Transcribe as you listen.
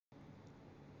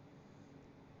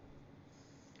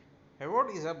Hey,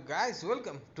 what is up, guys?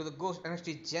 Welcome to the Ghost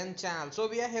NXT Gen channel. So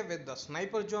we are here with the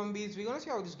sniper zombies. We're gonna see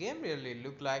how this game really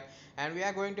look like, and we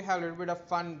are going to have a little bit of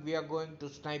fun. We are going to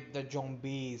snipe the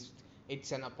zombies.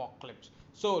 It's an apocalypse.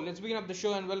 So let's begin up the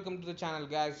show and welcome to the channel,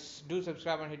 guys. Do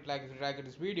subscribe and hit like if you like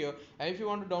this video. And if you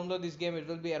want to download this game, it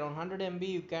will be around 100 MB.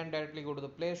 You can directly go to the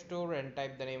Play Store and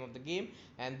type the name of the game,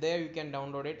 and there you can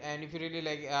download it. And if you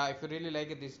really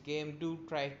like this game, do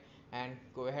try and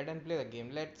go ahead and play the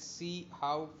game. Let's see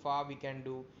how far we can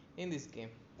do in this game.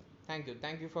 Thank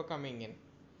you for coming in.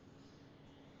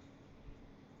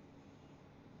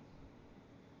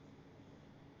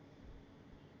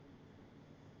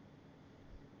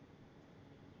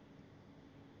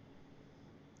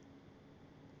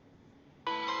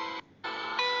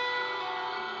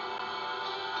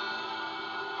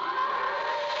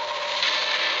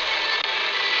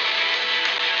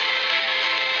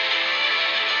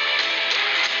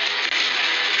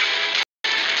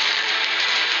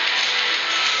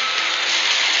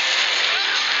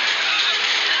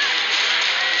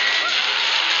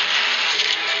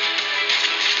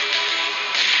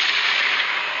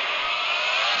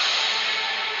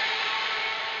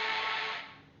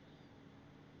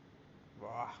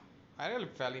 Wow, I really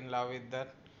fell in love with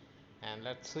that. And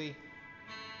let's see.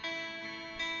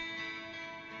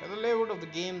 At the layout of the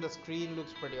game, the screen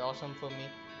looks pretty awesome for me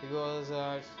because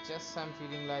it's just I'm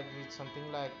feeling like it's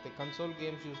something like the console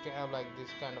games used to have like this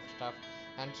kind of stuff.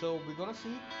 And so we're gonna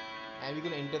see, and we're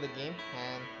gonna enter the game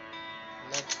and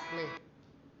let's play.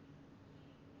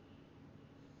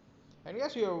 And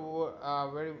yes, you're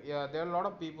very. Yeah, there are a lot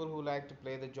of people who like to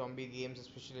play the zombie games,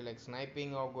 especially like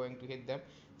sniping or going to hit them.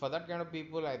 For that kind of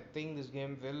people, I think this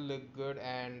game will look good,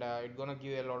 and it's gonna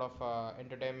give you a lot of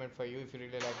entertainment for you if you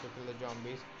really like to kill the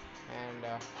zombies. And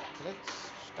let's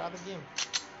start the game.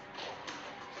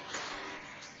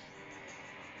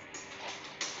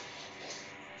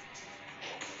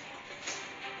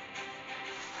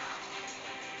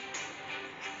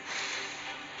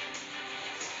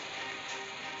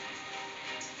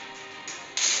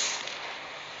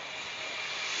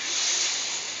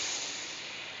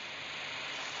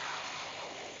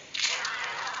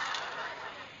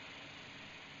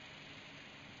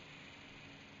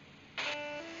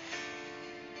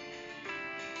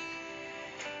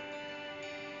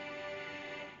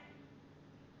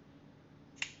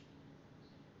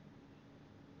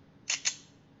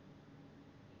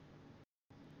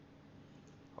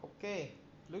 Okay,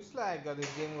 looks like this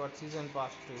game got season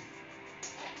pass too.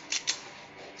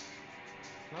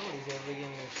 Nowadays, every game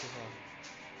needs to have.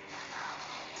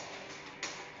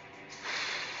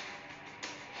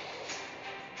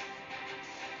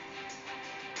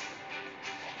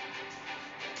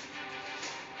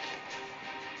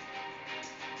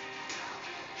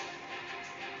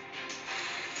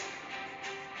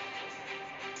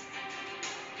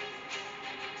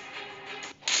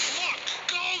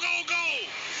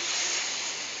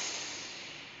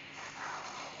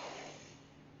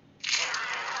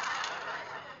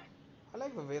 I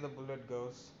like the way the bullet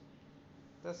goes.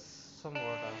 That's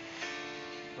somewhat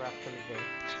practical game.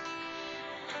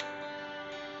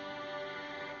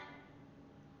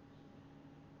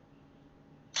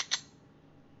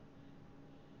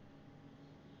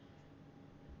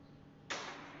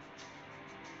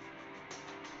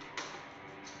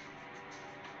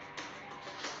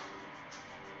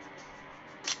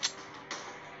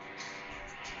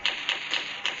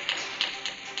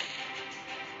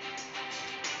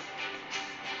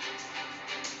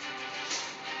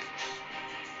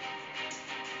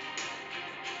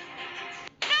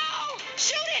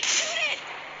 Shoot it! Shoot it!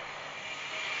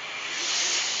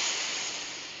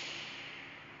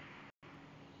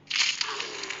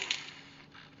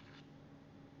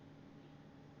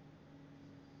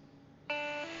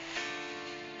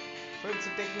 So it's a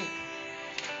technique.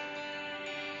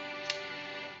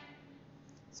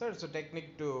 So it's a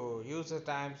technique to use the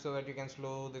time so that you can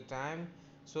slow the time,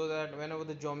 so that whenever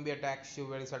the zombie attacks you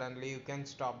very suddenly, you can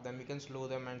stop them, you can slow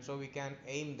them, and so we can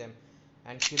aim them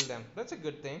and kill them. That's a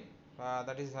good thing.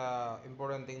 That is a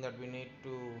important thing that we need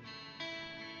to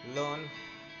learn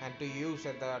and to use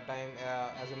at the time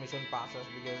as the mission passes,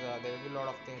 because there will be a lot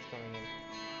of things coming in.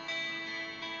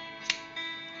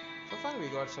 So fine, we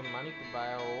got some money to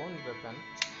buy our own weapon,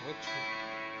 which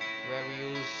where we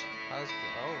use as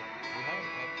oh, we have an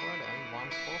Edward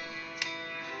M14.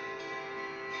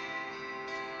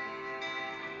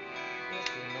 Yes,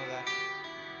 we know that.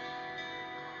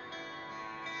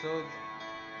 So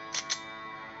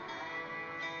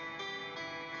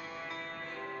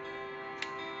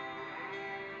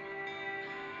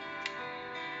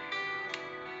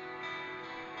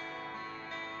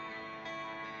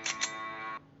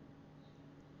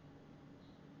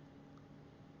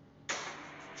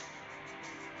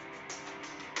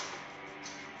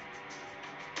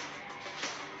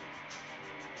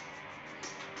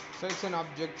So it's an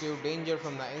objective, danger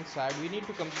from the inside. We need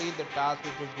to complete the task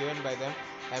which was given by them,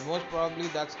 and most probably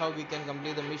that's how we can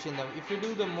complete the mission. If we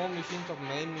do the more missions of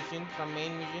main mission from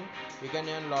main mission, we can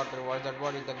earn lot rewards. That's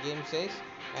what the game says.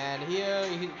 And here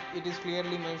it is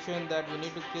clearly mentioned that we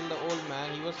need to kill the old man.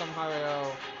 He was somehow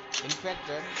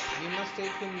infected. We must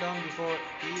take him down before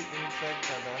he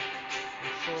infects others.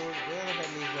 So where the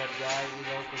hell is that guy? Is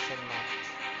our question mark.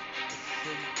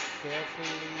 Should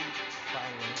carefully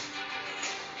find him.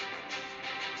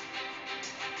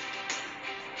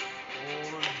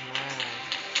 Old man.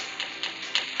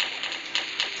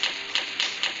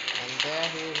 And there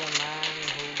he is, a man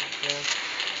who just...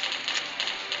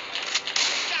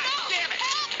 God damn it!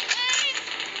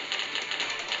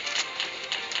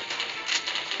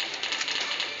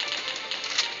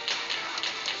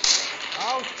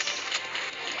 Ouch!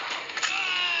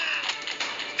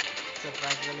 It's a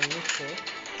practical mistake.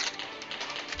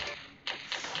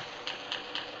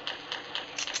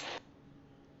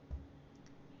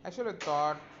 Actually, I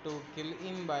thought to kill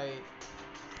him by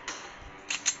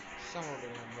somewhat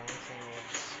in advance and what.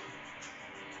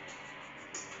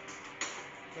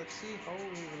 Let's see how we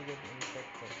will get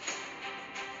infected.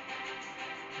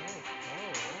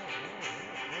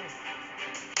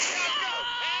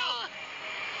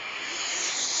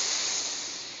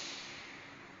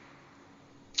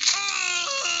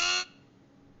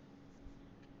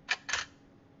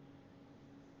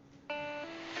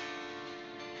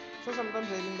 So sometimes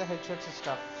aiming the headshots is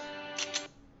tough.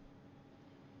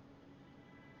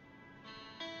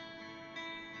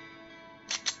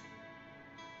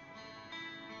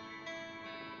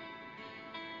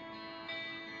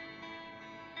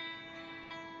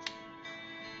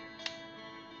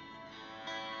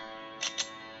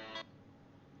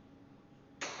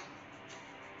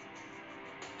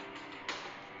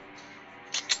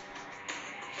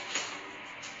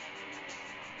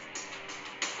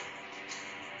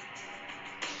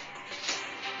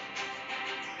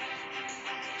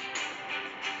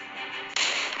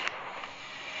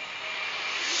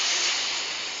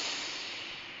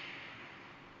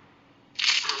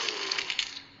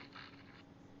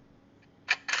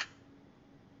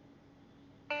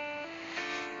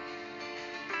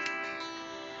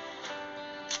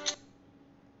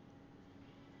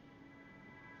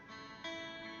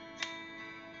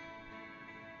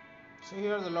 So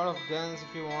here are a lot of guns.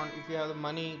 If you want, if you have the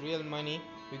money, real money,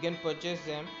 you can purchase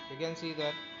them. You can see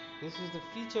that this is the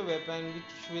feature weapon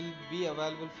which will be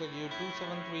available for you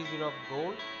 2730 of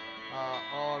gold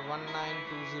or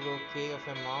 1920k of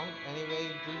amount.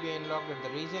 Anyway, it will be unlocked at the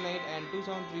region 8 and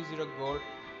 2730 gold.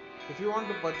 If you want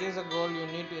to purchase a gold, you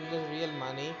need to invest real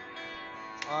money,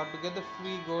 or to get the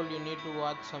free gold you need to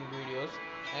watch some videos.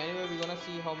 Anyway, we're gonna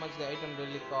see how much the item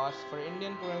really costs. For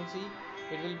Indian currency,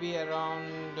 it will be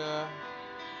around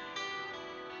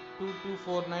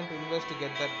 2249 to invest to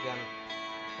get that gun.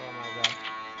 Oh my god,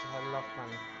 it's a hell of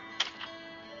money.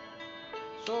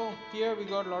 So here we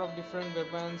got a lot of different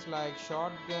weapons like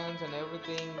shotguns and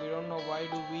everything. We don't know why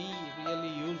do we really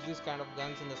use this kind of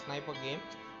guns in the sniper game,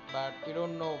 but we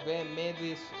don't know where may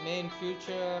in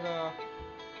future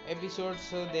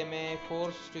episodes they may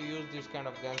force to use this kind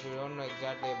of guns. We don't know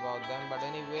exactly about them, but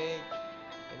anyway,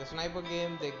 in the sniper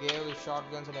game they gave the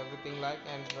shotguns and everything like,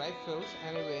 and rifles.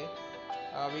 Anyway,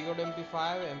 we got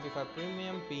MP5, MP5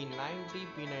 Premium, P90,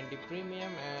 P90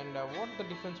 Premium, and what the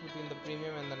difference between the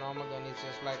Premium and the normal gun is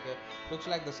just like looks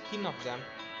like the skin of them.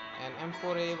 And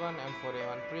M4A1,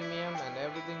 M4A1 Premium, and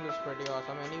everything looks pretty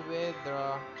awesome. Anyway,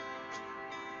 the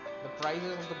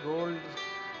prices of the gold,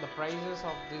 the prices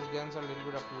of these guns are a little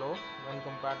bit of low when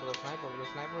compared to the sniper. The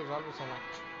sniper is always a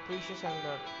precious and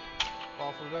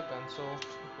powerful weapon. So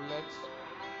let's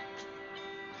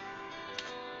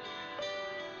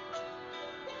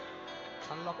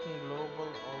unlocking global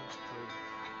outbreak,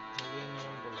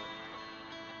 millennium bullet,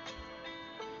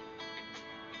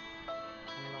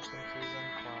 unlocking season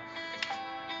pass.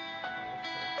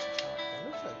 Okay,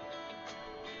 looks like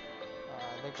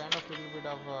they kind of little bit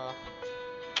of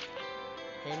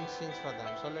end scenes for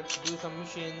them. So let's do some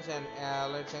missions and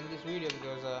let's end this video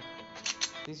because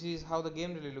this is how the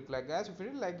game really look like, guys. If you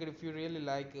really like it, if you really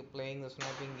like playing the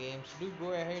sniping games, do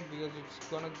go ahead because it's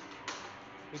gonna,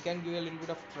 you can give a little bit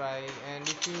of try. And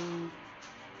if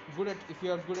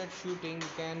you are good at shooting, you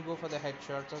can go for the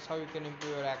headshots. That's how you can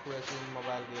improve your accuracy in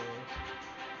mobile gaming.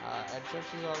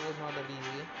 Headshots is always not that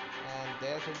easy. And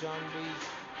there's a zombie.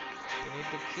 You need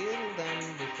to kill them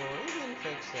before it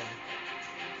infects them.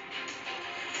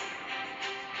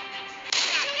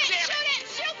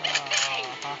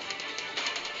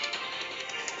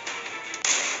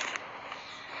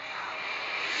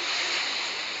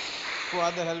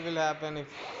 What the hell will happen if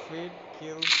feet,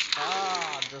 kills.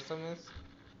 Ah, just a miss.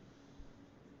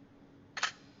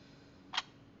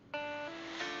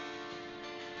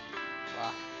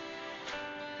 Wow.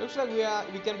 Looks like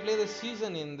we can play the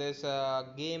season in this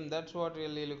game. That's what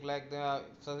really look like. The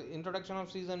so introduction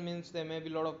of season means there may be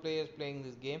a lot of players playing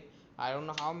this game. I don't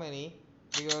know how many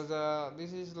because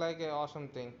this is like an awesome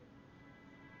thing.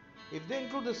 If they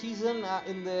include the season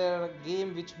in their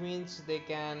game, which means they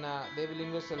will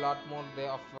invest a lot more.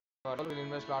 Will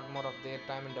invest a lot more of their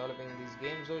time in developing these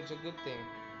games. So it's a good thing.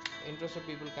 Interested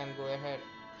people can go ahead.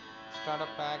 Start a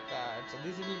pack.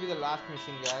 This will be the last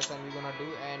mission, guys, and we're gonna do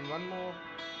and one more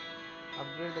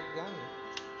upgrade the gun.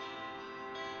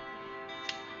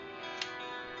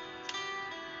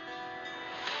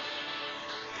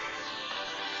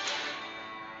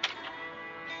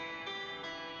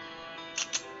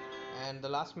 And the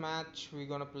last match we're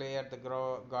gonna play at the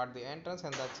guard the entrance,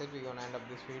 and that's it. We're gonna end up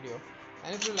this video.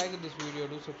 And if you like this video,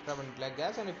 do subscribe and like,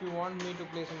 guys. And if you want me to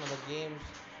play some other games,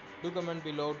 do comment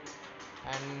below,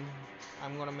 and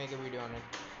I'm gonna make a video on it.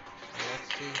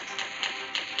 Let's see.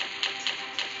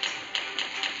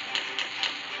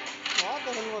 What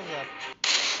the hell was that?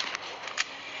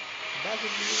 That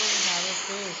it even have a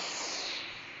face.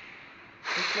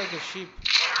 Looks like a sheep.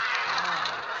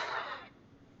 Ah.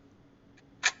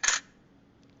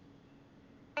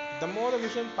 The more the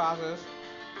mission passes,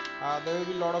 there will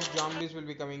be a lot of zombies will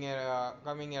be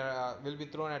will be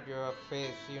thrown at your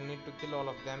face. You need to kill all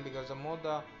of them because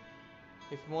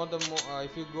if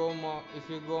you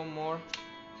go more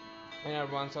in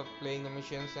advance of playing the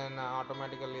missions, and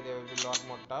automatically they will be a lot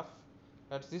more tough.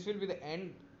 This will be the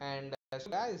end. And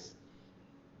so guys,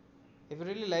 if you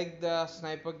really like the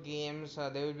sniper games,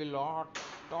 there will be a lot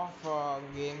of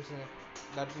games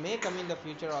that may come in the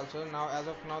future also. Now, as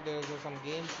of now, there is some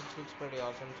games which looks pretty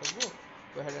awesome. So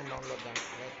go ahead and download them.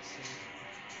 Let's see.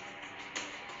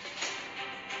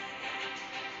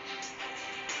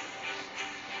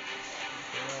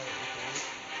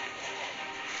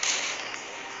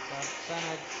 That's an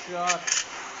headshot.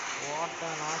 What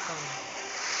an awesome.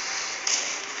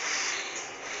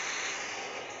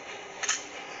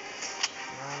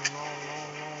 No, no, no,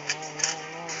 no, no, no, no,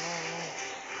 no, no.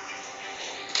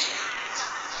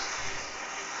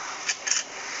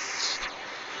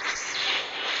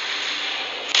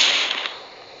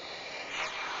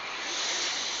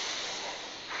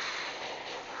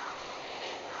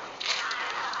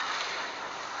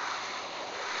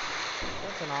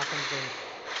 That's an awesome thing.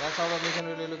 That's how the mission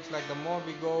really looks like. The more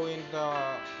we go into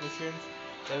missions,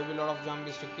 there will be a lot of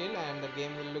zombies to kill, and the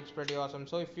game will looks pretty awesome.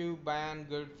 So if you buy a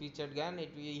good featured gun,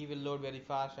 he will load very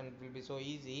fast and it will be so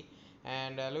easy.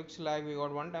 And looks like we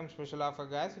got one time special offer,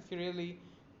 guys. If you really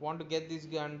want to get this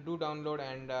gun, do download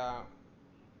and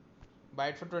buy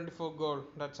it for 24 gold.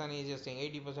 That's an easiest thing.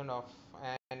 80% off,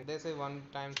 and there's a one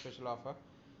time special offer.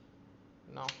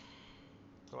 Now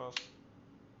close.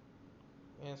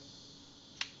 Yes.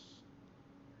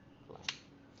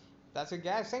 That's it,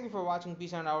 guys. Thank you for watching.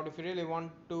 Peace and out. If you really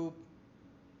want to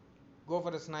go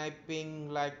for a sniping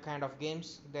like kind of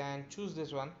games, then choose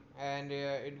this one, and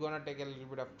it's gonna take a little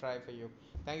bit of try for you.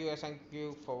 Thank you, guys. Thank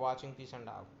you for watching. Peace and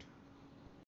out.